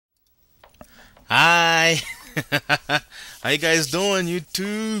Hi! How you guys doing,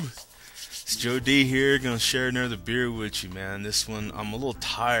 YouTube? It's Joe D here, gonna share another beer with you, man. This one, I'm a little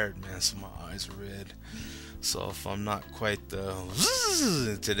tired, man, so my eyes are red. So if I'm not quite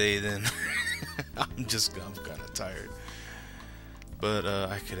today, then I'm kind of tired. But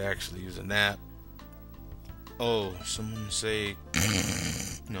I could actually use a nap. Oh, someone say,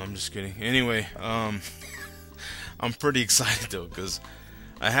 no, I'm just kidding. Anyway, I'm pretty excited though, because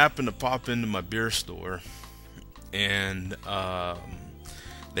I happened to pop into my beer store, and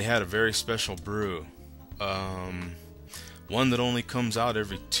they had a very special brew, one that only comes out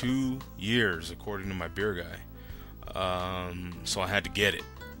every 2 years, according to my beer guy. So I had to get it.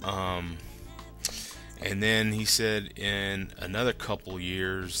 And then he said in another couple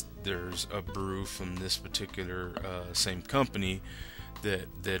years, there's a brew from this particular same company that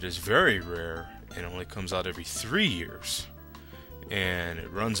is very rare and only comes out every 3 years. And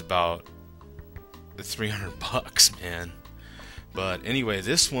it runs about $300, man. But anyway,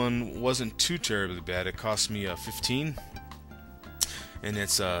 this one wasn't too terribly bad. It cost me 15, and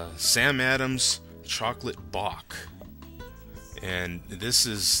it's Sam Adams Chocolate Bock. And this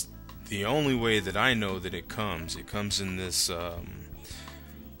is the only way that I know that it comes. It comes in this. I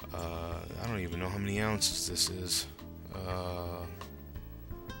don't even know how many ounces this is.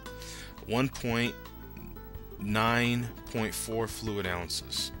 1.9.4 fluid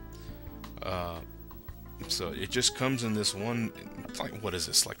ounces. So it just comes in this one, like, what is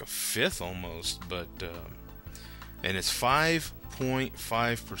this, like a fifth almost, but and it's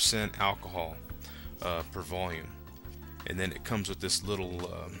 5.5% alcohol per volume. And then it comes with this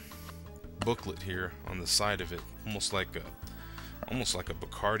little booklet here on the side of it, almost like a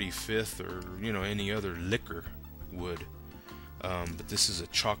Bacardi fifth, or any other liquor would. But this is a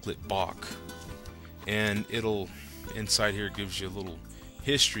chocolate Bock, and it'll inside here gives you a little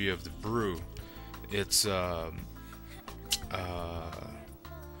history of the brew. It's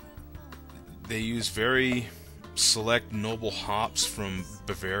they use very select noble hops from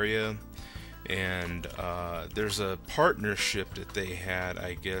Bavaria, and there's a partnership that they had,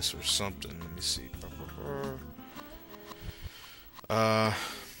 I guess, or something. Let me see.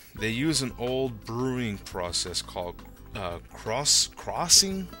 They use an old brewing process called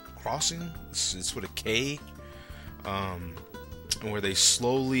crossing. It's with a K. Where they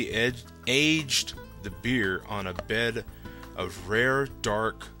slowly aged the beer on a bed of rare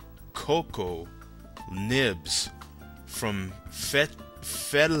dark cocoa nibs from Felchlin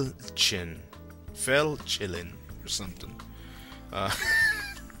or something.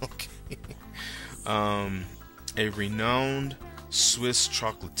 Okay. A renowned Swiss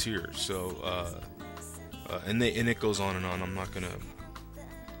chocolatier. So, and it goes on and on. I'm not gonna,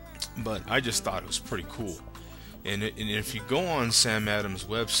 but I just thought it was pretty cool. And if you go on Sam Adams'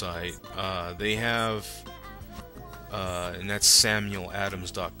 website, they have, and that's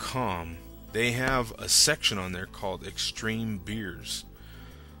samueladams.com, they have a section on there called Extreme Beers.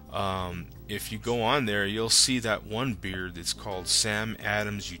 If you go on there, you'll see that one beer that's called Sam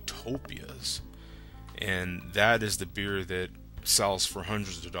Adams Utopias. And that is the beer that sells for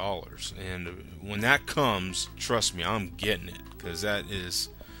hundreds of dollars. And when that comes, trust me, I'm getting it, because that is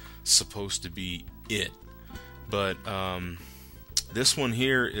supposed to be it. But this one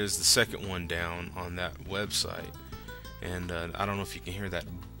here is the second one down on that website, and I don't know if you can hear that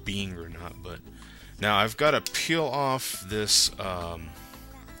being or not. But now I've got to peel off this. They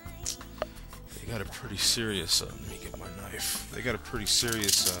got a pretty serious. Let me get my knife. They got a pretty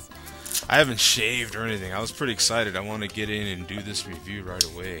serious. I haven't shaved or anything. I was pretty excited. I want to get in and do this review right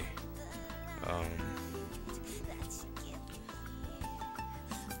away. Let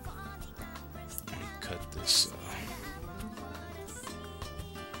me cut this.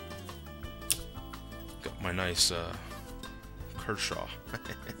 Got my nice Kershaw.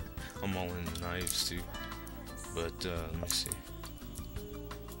 I'm all in the knives too. But let me see.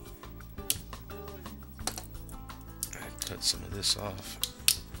 I cut some of this off.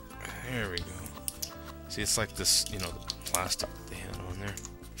 There we go. See, it's like this, the plastic that they had on there.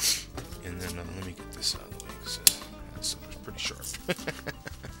 And then let me get this out of the way, because that's pretty sharp.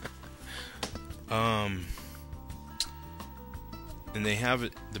 And they have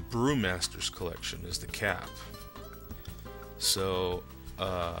it, the Brewmasters collection is the cap. So,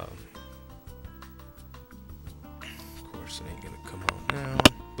 of course it ain't gonna come out now.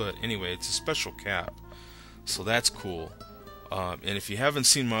 But anyway, it's a special cap. So that's cool. And if you haven't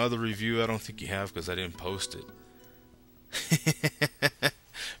seen my other review, I don't think you have, because I didn't post it.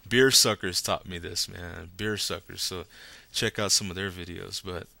 Beer Suckers taught me this, man. Beer Suckers. So check out some of their videos.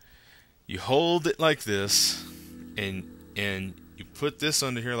 But you hold it like this, and you put this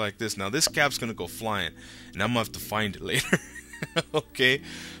under here like this. Now this cap's gonna go flying, and I'm gonna have to find it later. Okay,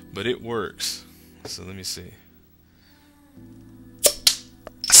 but it works. So let me see.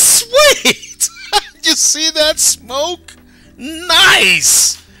 Sweet! You see that smoke?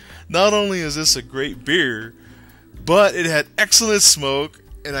 Nice! Not only is this a great beer, but it had excellent smoke,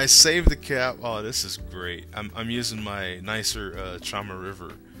 and I saved the cap. Oh, this is great. I'm using my nicer Chama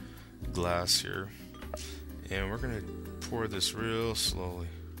River glass here, and we're gonna pour this real slowly.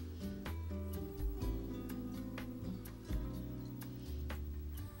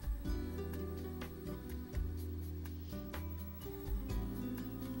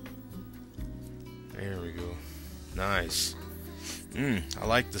 There we go. Nice. I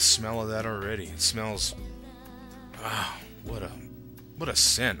like the smell of that already. It smells. Wow, what a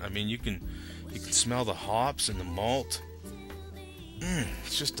scent. I mean, you can smell the hops and the malt.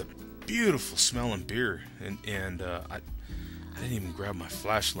 It's just a beautiful smelling beer. And I didn't even grab my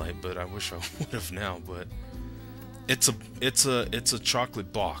flashlight, but I wish I would have now. But it's a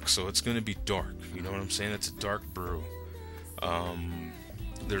chocolate bock, so it's gonna be dark. You know what I'm saying? It's a dark brew.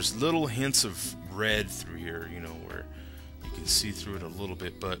 There's little hints of red through here, you know, where you can see through it a little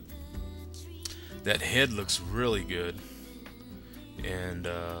bit, but that head looks really good, and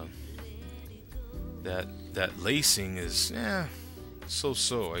that lacing is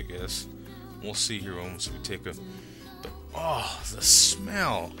so I guess. We'll see here once we take a. But oh, the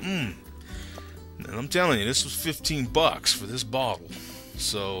smell! And I'm telling you, this was $15 for this bottle.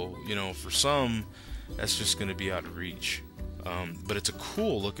 So you know, for some, that's just going to be out of reach. But it's a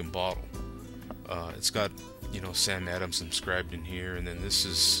cool looking bottle. It's got, you know, Sam Adams inscribed in here, and then this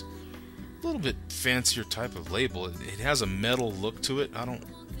is a little bit fancier type of label. It has a metal look to it. I don't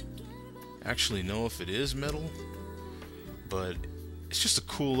actually know if it is metal, but it's just a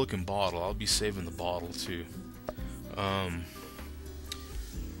cool looking bottle. I'll be saving the bottle too.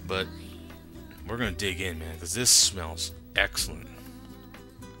 But we're gonna dig in, man, because this smells excellent.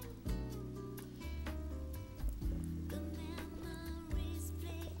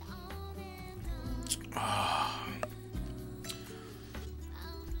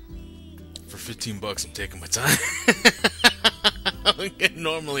 For $15, I'm taking my time. I'm getting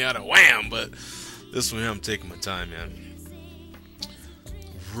normally out of wham, but this one I'm taking my time, man.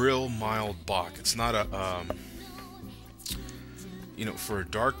 Real mild bock. It's not a, you know, for a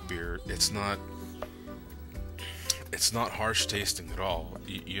dark beer, it's not harsh tasting at all.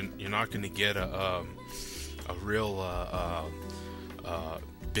 You're not going to get a real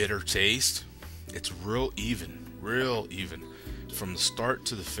bitter taste. It's real even from the start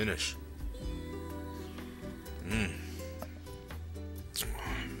to the finish.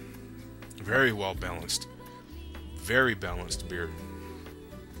 Very well balanced. Very balanced beer.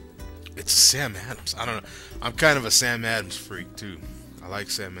 It's Sam Adams. I don't know. I'm kind of a Sam Adams freak too. I like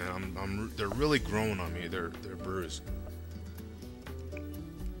Sam Adams. They're really growing on me. They're brews.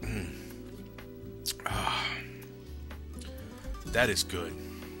 That is good.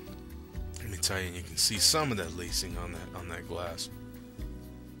 Let me tell you, you can see some of that lacing on that glass.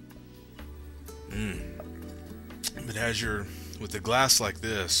 But as you're with a glass like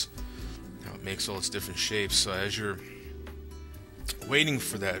this, how it makes all its different shapes. So as you're waiting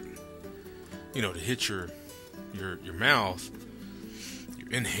for that, you know, to hit your mouth,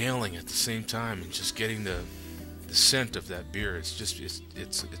 you're inhaling at the same time and just getting the scent of that beer. It's just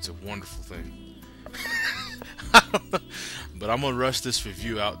it's a wonderful thing. But I'm gonna rush this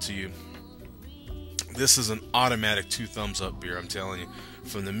review out to you. This is an automatic 2 thumbs up beer. I'm telling you,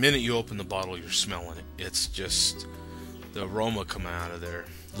 from the minute you open the bottle, you're smelling it. It's just the aroma coming out of there.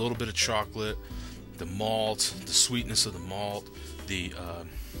 A little bit of chocolate, the malt, the sweetness of the malt.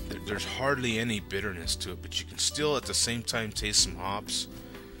 There's hardly any bitterness to it, but you can still at the same time taste some hops.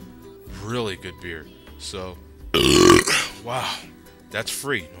 Really good beer. So, wow, that's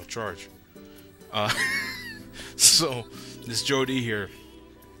free, no charge. So, this Joe D here.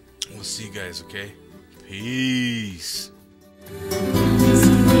 We'll see you guys, okay? Peace.